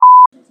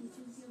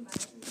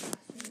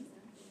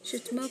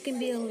Should smoking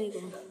be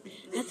illegal?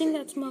 I think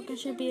that smoking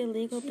should be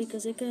illegal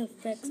because it could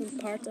affect some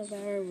parts of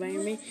our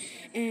environment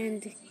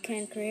and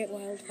can create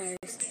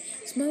wildfires.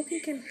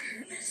 Smoking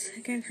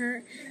can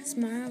hurt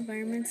small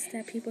environments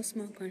that people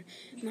smoke on.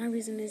 My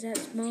reason is that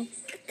smoke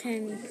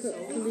can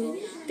pollute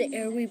the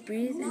air we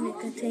breathe, and it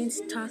contains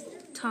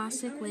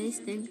toxic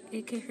waste, and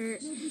it can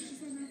hurt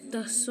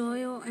the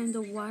soil and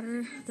the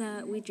water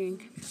that we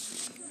drink.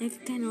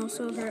 It can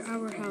also hurt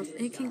our health.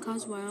 It can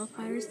cause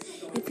wildfires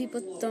if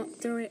people don't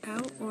throw it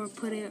out or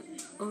put it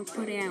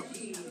out.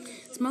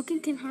 Smoking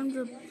can harm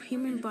the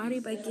human body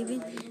by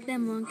giving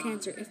them lung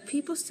cancer. If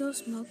people still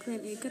smoke,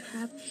 then it could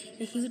have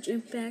a huge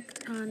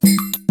impact on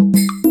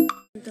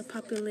the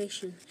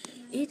population.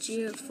 Each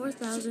year,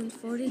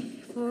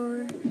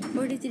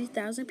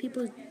 43,000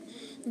 people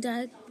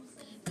die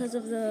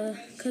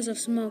because of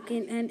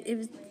smoking, and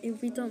if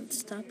we don't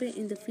stop it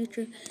in the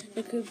future,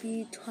 there could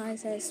be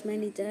twice as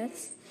many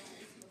deaths.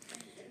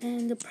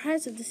 And the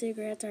price of the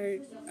cigarettes are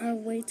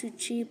way too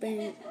cheap,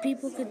 and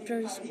people could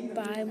just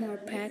buy more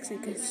packs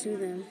and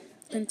consume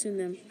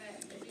them.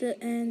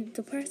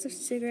 The price of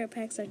cigarette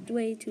packs are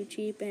way too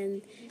cheap,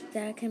 and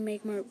that can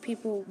make more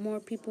people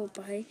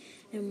buy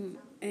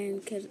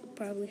and could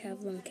probably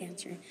have lung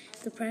cancer.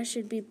 The price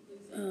should be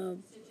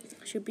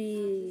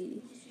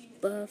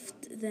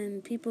buffed,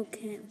 then people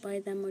can't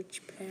buy that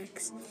much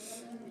packs.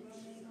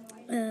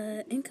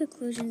 In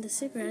conclusion, the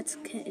cigarettes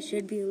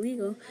should be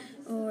illegal,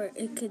 or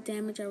it could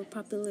damage our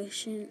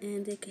population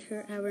and it could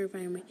hurt our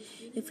environment.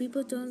 If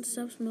people don't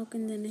stop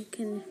smoking, then it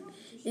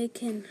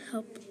can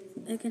help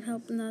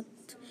not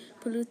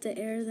pollute the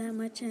air that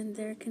much, and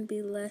there can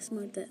be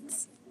more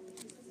deaths.